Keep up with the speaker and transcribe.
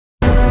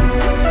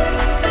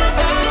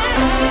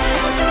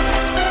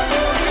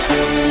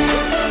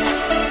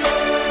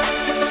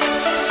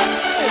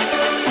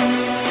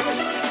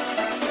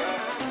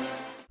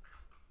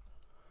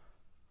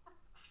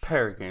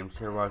Games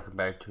here. Welcome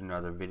back to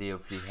another video.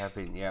 If you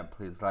haven't yet,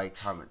 please like,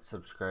 comment,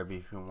 subscribe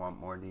if you want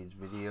more of these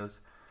videos.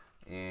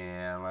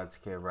 And let's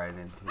get right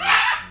into this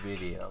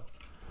video.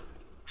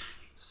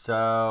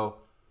 So,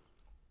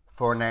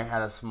 Fortnite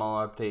had a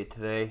small update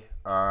today.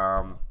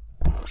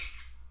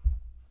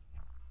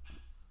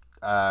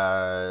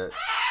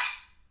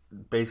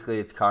 Basically,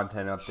 it's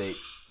content update.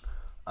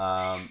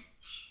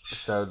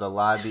 So the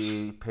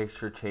lobby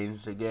picture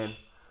changed again.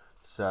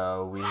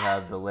 So we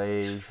have the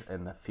legs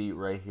and the feet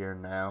right here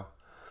now.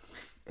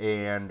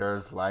 And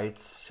there's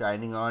lights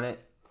shining on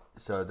it.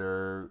 So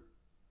they're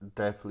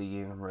definitely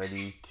getting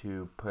ready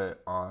to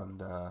put on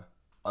the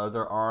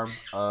other arm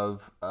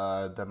of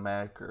the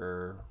mech,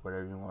 or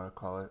whatever you want to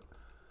call it.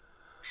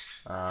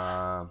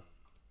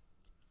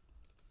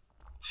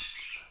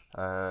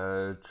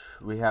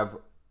 We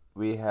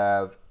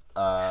have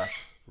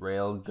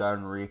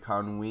Railgun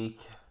Recon Week.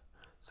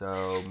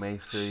 So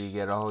make sure you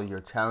get all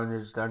your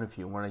challenges done if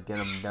you want to get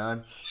them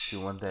done. If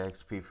you want the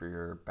XP for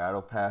your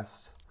battle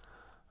pass.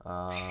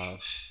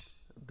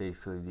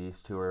 Basically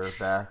these two are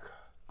back.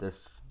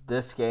 This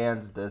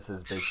scans. This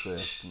is basically a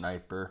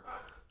sniper.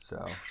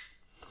 So,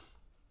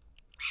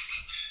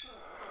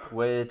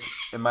 which,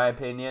 in my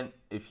opinion,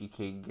 if you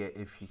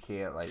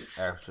can't like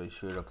actually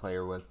shoot a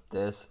player with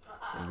this,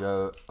 you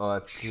go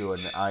up to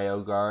an IO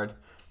guard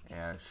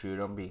and shoot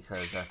them,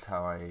 because that's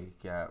how I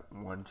get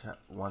one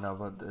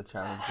of the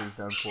challenges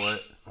done for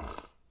it.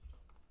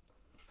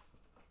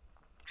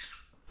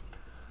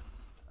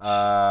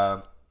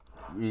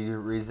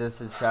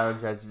 Resistance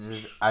challenge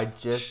I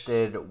just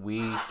did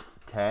week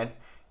 10,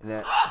 and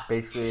then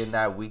basically in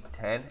that week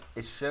 10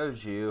 it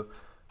shows you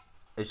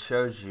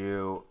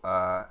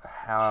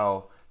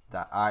how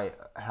the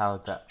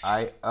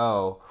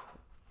IO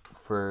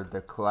for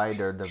the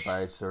collider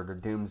device, or the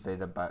doomsday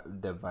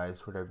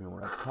device, whatever you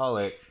want to call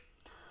it.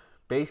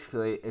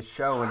 Basically, it's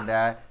showing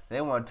that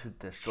they want to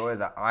destroy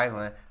the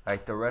island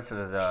like the rest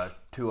of the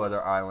two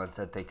other islands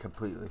that they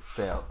completely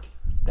failed.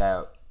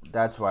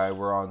 That's why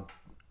we're on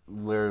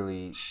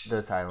literally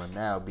this island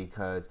now,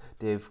 because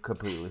they've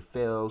completely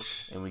failed,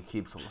 and we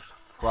keep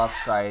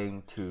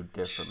flop-siding to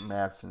different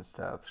maps and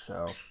stuff.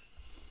 So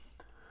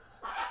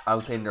I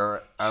don't think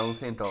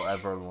they'll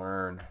ever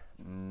learn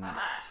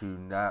to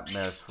not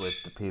mess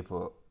with the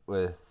people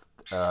with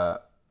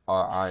our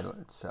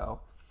island.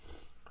 So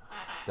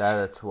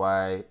that's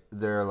why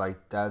they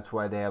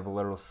have a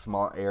little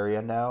small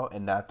area now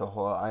and not the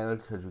whole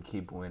island, because we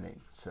keep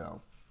winning.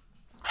 So,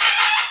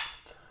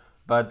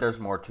 but there's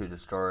more to the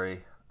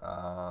story,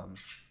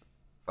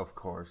 of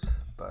course.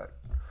 But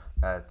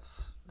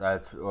that's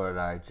what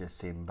I just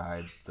seen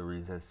by the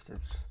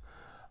resistance.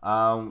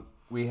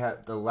 We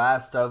have the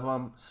last of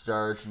them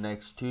starts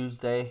next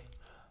Tuesday.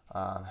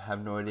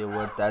 Have no idea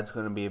what that's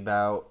going to be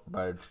about,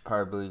 but it's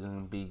probably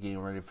going to be getting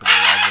ready for the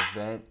live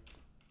event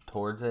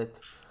towards it.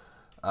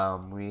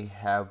 We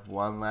have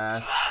one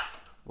last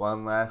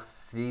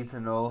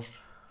seasonal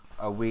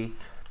week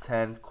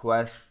 10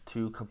 quest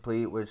to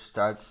complete, which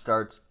starts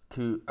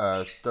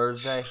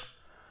Thursday.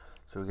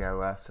 So we got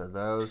less of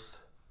those.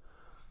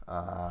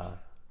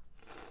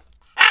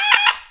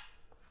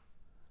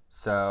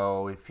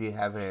 So if you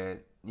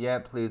haven't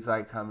yet, please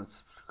like, comment,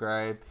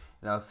 subscribe,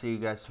 and I'll see you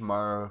guys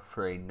tomorrow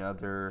for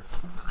another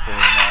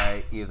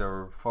Fortnite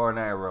or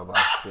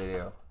Roblox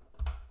video.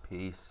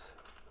 Peace.